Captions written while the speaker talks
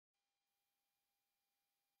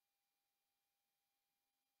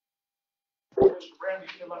Mr. Brad, you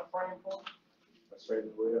feel like praying for him? I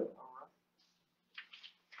certainly will. All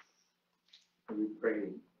right. We pray.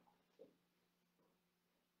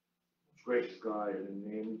 Gracious God, in the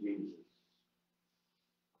name of Jesus.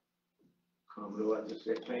 Come, Lord, to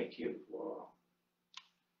say thank you for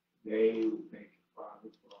today. We thank you, Father,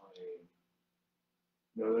 for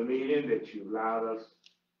another meeting that you allowed us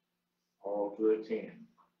all to attend.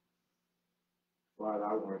 Father,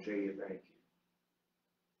 I want to tell you thank you.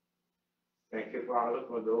 Thank you, Father,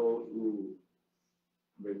 for those who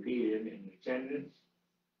repeated in attendance,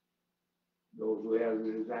 those who have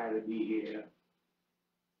the desire to be here.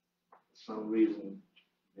 For some reason,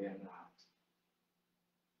 they're not.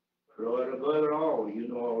 Lord, above it all, you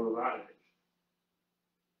know all about it.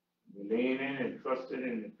 Believing and trusting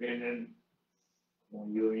and depending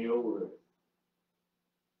on you and your word.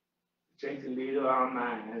 Take the lead of our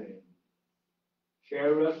mind and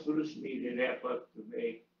carry us through this meeting and help us to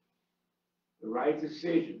make the right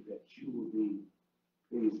decision that you will be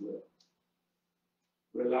pleased with.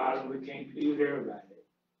 Realizing we can't please everybody,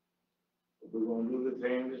 but we're going to do the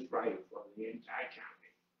thing that's right for the entire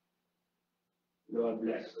county. Lord,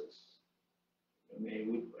 bless us. In your name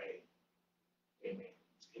we pray. Amen.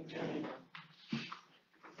 Okay.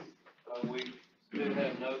 We do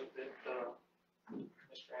have note that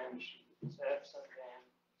Mr. Anderson is absent, and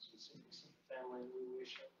since he's in the family, we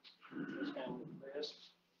wish his family the best.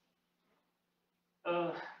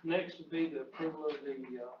 Next would be the approval of the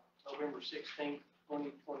November 16th,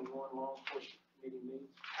 2021 Law Enforcement Committee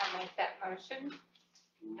meeting. I'll make that motion.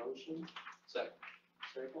 Motion. Second.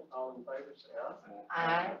 Second. All in favor, say aye.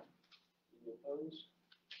 Aye. Any opposed?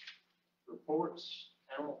 Reports,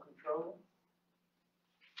 animal control.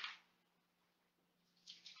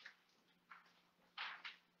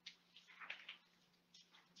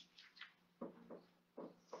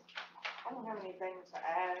 I don't have anything to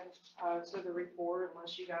add to the report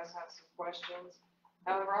unless you guys have some questions.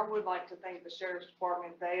 However, I would like to thank the Sheriff's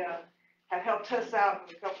Department. They have helped us out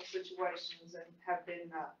in a couple situations and have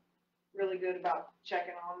been really good about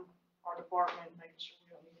checking on our department, making sure we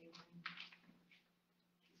don't need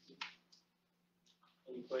anything.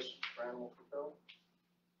 Any questions for animal control?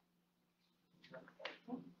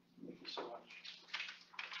 Thank you so much.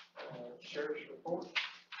 Sheriff's report.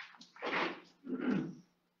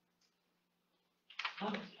 I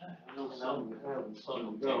know some have and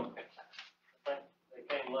some don't. I think they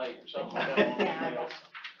came late or something.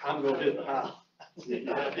 I'm gonna hit the house. If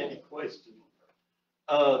you have any questions.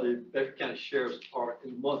 The Bedford County Sheriff's Department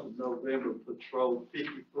in the month of November patrolled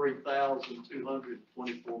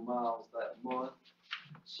 53,224 miles that month,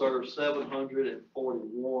 served 740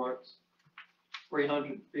 warrants,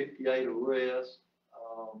 358 arrests. I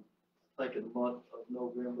think in the month of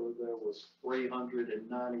November there was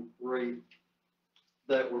 393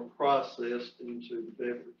 that were processed into the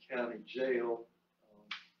Bedford County Jail.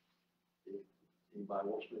 If anybody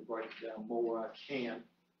wants me to break it down more, I can.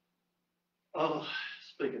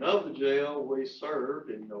 Speaking of the jail, we served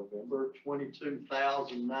in November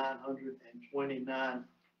 22,929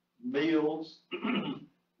 meals.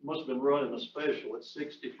 Must have been running a special at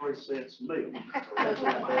 63 cents a meal. So that's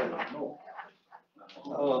not bad at all.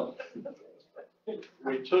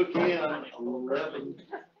 We took in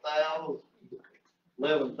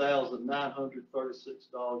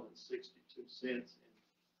 $11,936.62 in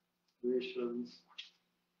tuitions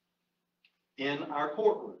in our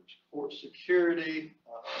courtrooms. Court security,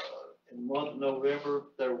 in the month of November,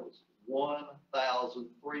 there was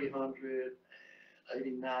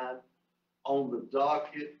 1,389 on the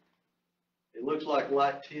docket. It looks like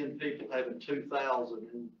 10 people having 2,000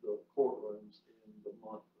 in the courtrooms in the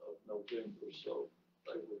month of November, so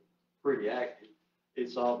they were pretty active.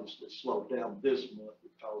 It's obviously slowed down this month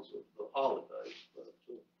because of the holidays, but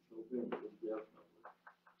November was definitely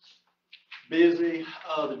busy.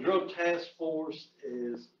 The drug task force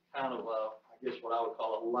is kind of I guess what I would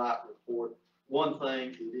call a light report. One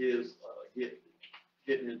thing it is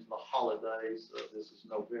getting into the holidays. This is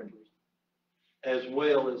November, as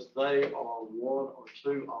well as they are 1 or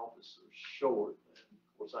 2 officers short, and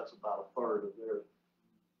of course that's about a third of their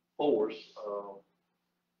force.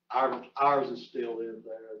 Ours is still in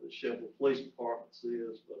there. The Sheffield Police Department's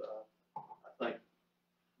is, but I think,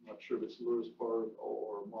 I'm not sure if it's Lewisburg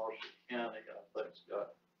or Marshall County. I think it's got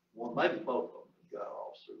one, maybe both of them have got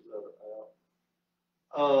officers that are out.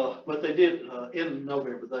 But they did, in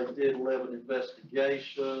November, they did 11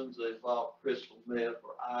 investigations. They involved crystal meth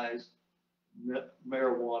or ice,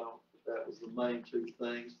 marijuana. That was the main 2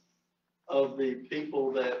 things. Of the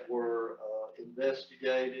people that were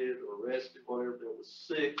investigated or arrested, whatever, there was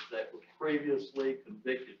 6 that were previously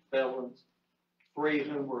convicted felons. 3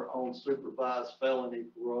 who were on supervised felony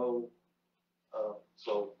parole.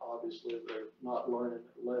 So obviously they're not learning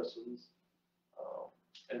their lessons.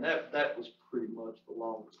 And that was pretty much the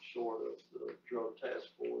long and short of the drug task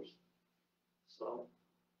force. So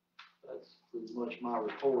that's pretty much my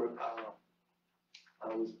report.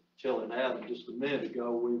 I was telling Adam just a minute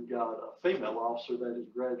ago, we've got a female officer that is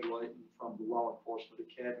graduating from the Law Enforcement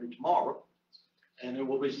Academy tomorrow. And then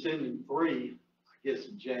we'll be sending 3, I guess,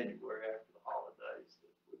 in January after the holidays.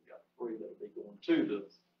 We've got 3 that'll be going to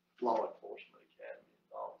the Law Enforcement Academy in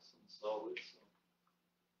Dawson. So it's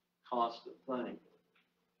a constant thing.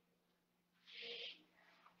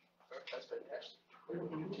 That's fantastic.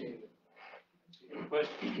 Any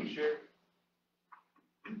questions, Sheriff?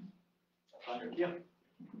 Thank you.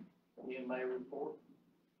 EMA report.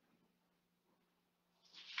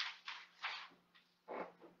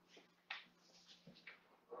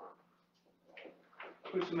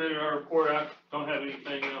 We submitted our report. I don't have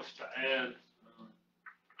anything else to add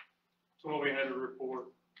to what we had to report.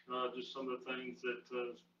 Just some of the things that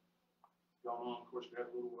gone on. Of course, we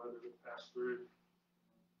had a little weather that passed through.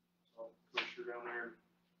 So, Commissioner down there,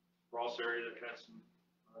 Ross area that had some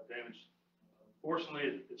damage.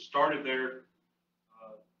 Fortunately, it started there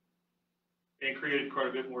and created quite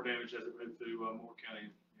a bit more damage as it moved through Moore County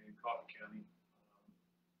and Coffee County.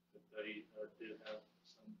 They did have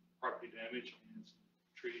some property damage and some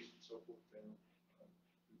trees and so forth. And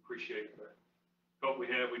we appreciate that. But we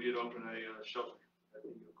did open a shelter at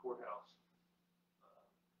the courthouse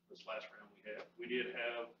this last round we had. We did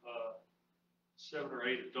have 7 or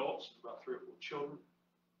 8 adults and about 3 or 4 children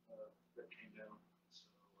that came down. So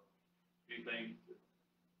anything to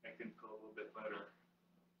make them feel a little bit better,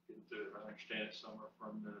 getting through it. I understand some are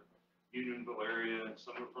from the Unionville area and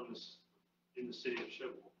some are from in the city of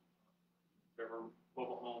Chevrolet. They were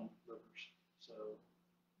mobile home livers. So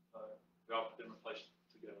we offered them a place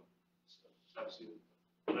to go. So obviously,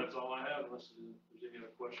 that's all I have unless there's any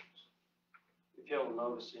other questions. If y'all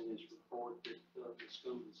notice in this report that the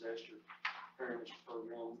school disaster preparedness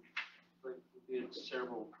program, we did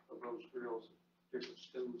several of those drills at different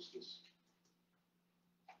schools this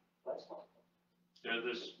last month. Yeah,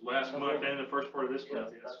 this last month and the first part of this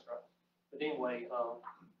month, yes. That's right. But anyway,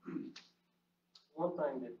 one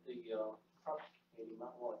thing that the property committee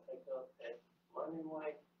might want to take up at London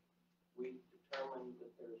Way, we determined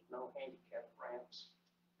that there's no handicap ramps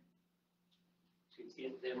to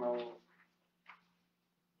get them on.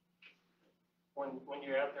 When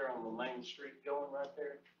you're out there on the main street going right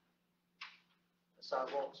there, the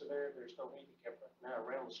sidewalks are there, there's no handicap ramp. Now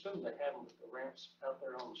around the school they have them, but the ramps out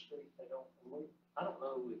there on the street, they don't. And I don't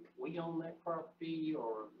know if we own that property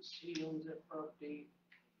or the city owns that property.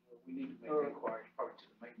 We need to make inquiries probably to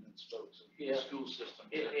the maintenance folks of Yeah. the school system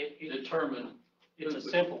to It- determine. It's a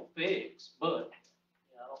simple fix, but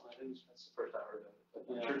I don't know who's. That's the first I heard of it. But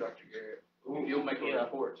I'm Yeah. sure Dr. Garrett, you'll make a Yeah.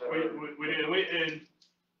 report. So We did, and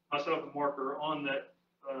myself and Mark are on that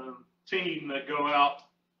team that go out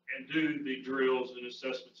and do the drills and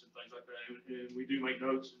assessments and things like that. And we do make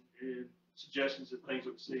notes and suggestions of things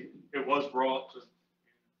that we see. It was brought to,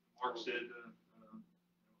 Mark said,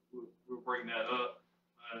 we'll bring that up.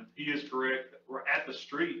 He is correct. We're at the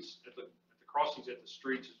streets, at the crossings at the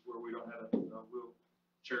streets is where we don't have a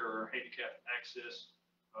wheelchair or handicap access,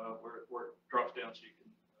 where it drops down so you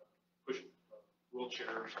can push a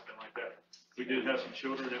wheelchair or something like that. We did have some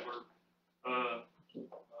children that were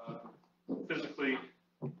physically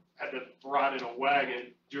had to ride in a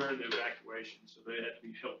wagon during the evacuation, so they had to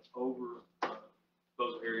be helped over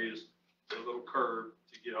those areas, a little curve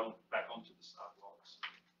to get back onto the sidewalks.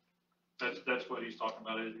 That's what he's talking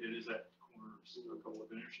about. It is at corners, a couple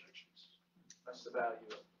of intersections. that's the value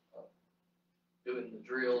of doing the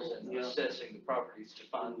drills and Yeah. assessing the properties to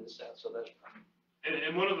find this out. So that's,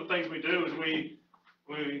 And one of the things we do is we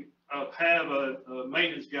have a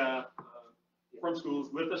maintenance guy from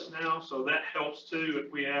schools with us now, so that helps too.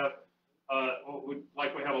 If we have, we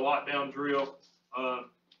have a lockdown drill,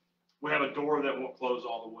 we have a door that won't close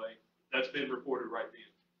all the way. That's been reported right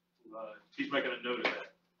then. He's making a note of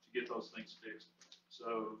that to get those things fixed.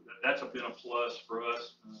 So that's been a plus for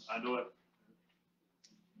us. I know it,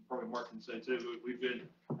 probably Mark can say too, we've been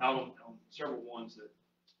out on several ones that,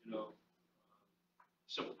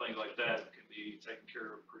 simple things like that can be taken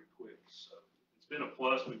care of pretty quick. So it's been a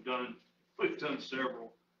plus. We've done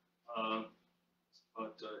several,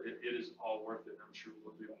 but it is all worth it. I'm sure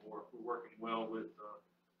we'll do more. We're working well with the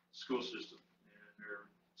school system and their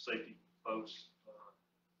safety folks,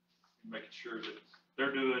 making sure that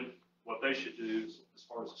they're doing what they should do as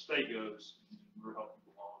far as the state goes, and we're helping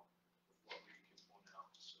along with what we can point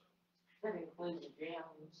out. So That includes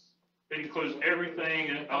gyms. It includes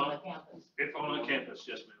everything, On the campus. it's on the campus,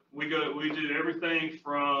 yes, ma'am. We do everything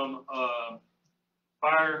from,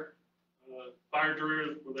 fire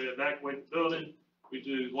drills where they evacuate the building. We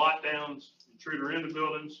do lockdowns, intruder into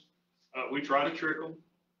buildings. We try to trick them.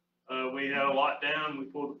 We had a lockdown, we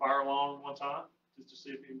pulled the fire alarm one time just to see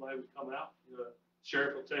if anybody would come out.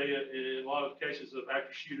 Sheriff will tell you, in a lot of cases of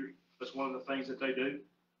active shooters, that's one of the things that they do.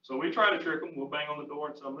 So we try to trick them. We'll bang on the door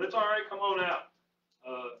and tell them, it's all right, come on out.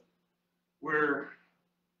 We're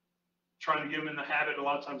trying to get them in the habit. A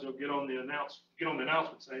lot of times they'll get on the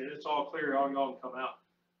announcement saying, it's all clear, all y'all can come out.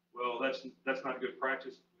 Well, that's not good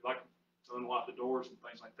practice. We like to unlock the doors and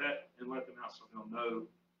things like that and let them out so they'll know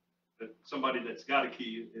that somebody that's got a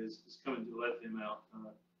key is coming to let them out.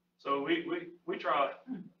 So we try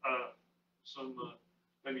some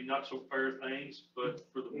maybe not so fair things, but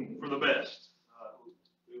for the best.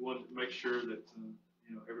 We wanted to make sure that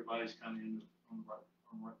everybody's kind of on the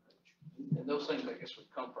right page. And those things, I guess, would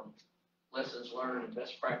come from lessons learned and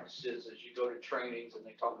best practices as you go to trainings and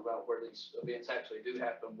they talk about where these events actually do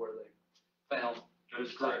happen, where they found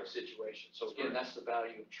this type of situation. So again, that's the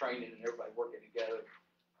value of training and everybody working together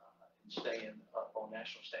and staying up on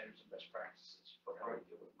national standards and best practices for how to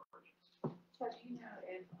deal with emergencies. So do you know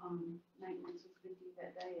if, maintenance was with you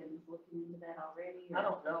that day and is looking into that already? I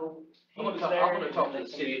don't know. I'm gonna talk to the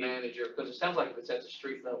city manager, because it sounds like if it's at the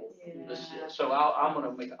street level, Yeah. so I'll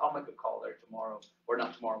make a call there tomorrow, or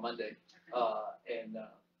not tomorrow, Monday, and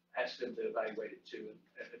ask them to evaluate it too.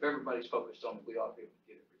 And if everybody's focused on it, we ought to be able to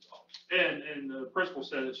get it resolved. And the principal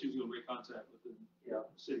said that she was going to be in contact with the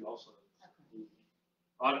city also.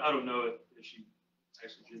 I don't know if she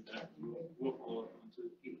actually did that. We'll follow up on it.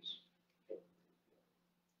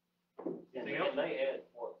 And Anything else? they had,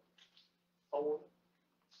 what, 4,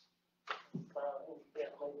 5,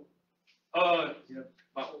 maybe?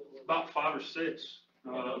 About 5 or 6.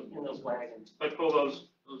 In those wagons. They pull those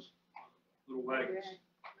little wagons.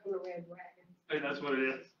 Little red wagon. Hey, that's what it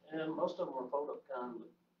is. And most of them were photo kind,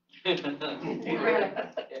 Yeah,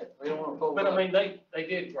 we don't wanna pull. but I mean, they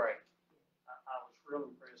did great. I was real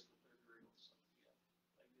impressed with their drills.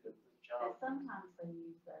 They did a good job. But sometimes they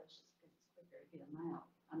use those just because it's quicker to get them out.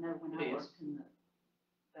 I know when It I is. worked in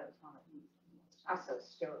that was one of them. I saw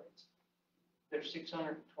storage. There's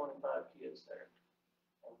 625 kids there,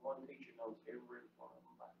 and one teacher knows every one of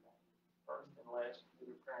them by name, first and last, who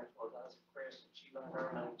their parents was. I was impressed that she learned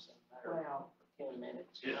her names in a matter Wow. of 10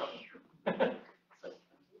 minutes. Yeah.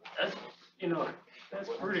 So, that's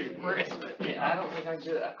pretty impressive. Yeah, I don't think I can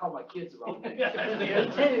do it. I call my kids about it. Yeah.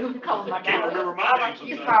 Two, call them I my can't God. remember my name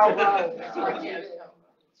You sometimes. call roll.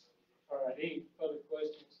 All right, any further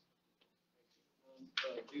questions?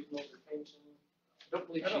 Juvenile detention? I don't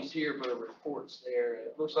believe she's here, but her report's there.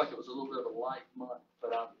 It looks like it was a little bit of a light month,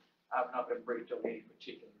 but I've not been briefed on any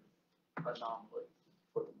particular anomaly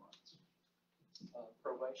for the months.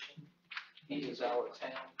 Probation? He is out of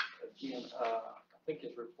town. Again, I think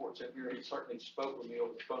his report's in here. He certainly spoke with me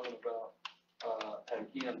over the phone about, and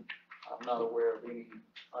again, I'm not aware of any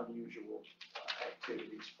unusual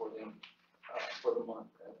activities for them for the month.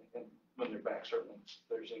 And when they're back, certainly, if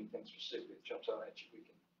there's anything specific that jumps out at you,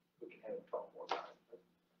 we can have a talk more about it.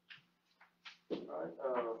 All right,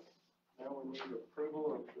 now we need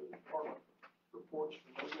approval of the department reports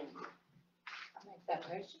for November. I make that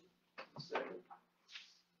motion. Second.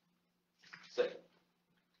 Second.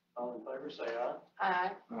 All in favor, say aye.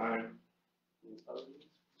 Aye. Aye. Any opposed?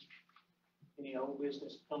 Any old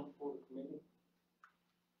business come before the committee?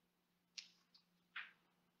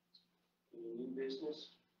 Any new business?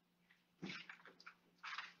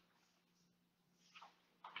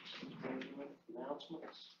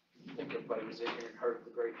 Announcements? I think everybody was in here and heard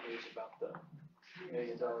the great news about the $1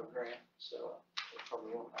 million grant, so we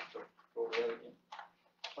probably won't have to go over that again.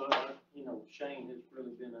 Shane has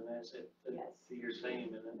really been an asset to Yes. your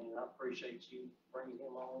team, and I mean, I appreciate you bringing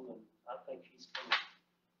him on, and I think he's gonna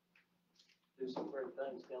do some great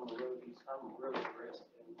things down the road. I'm really impressed.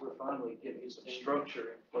 And We're finally getting some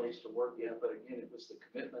structure in place to work in, but again, it was the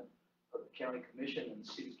commitment of the county commission and the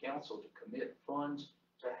city council to commit funds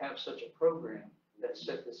to have such a program that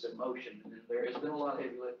set this in motion. And then there has been a lot of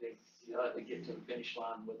heavy lifting to get to the finish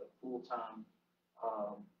line with a full-time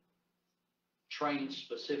trained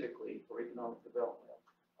specifically for economic development.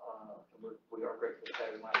 And we are grateful to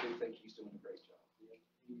have him. I do think he's doing a great job. yeah,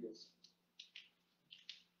 he is.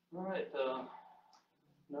 All right,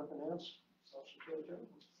 nothing else? Motion to adjourn.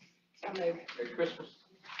 I moved. Merry Christmas.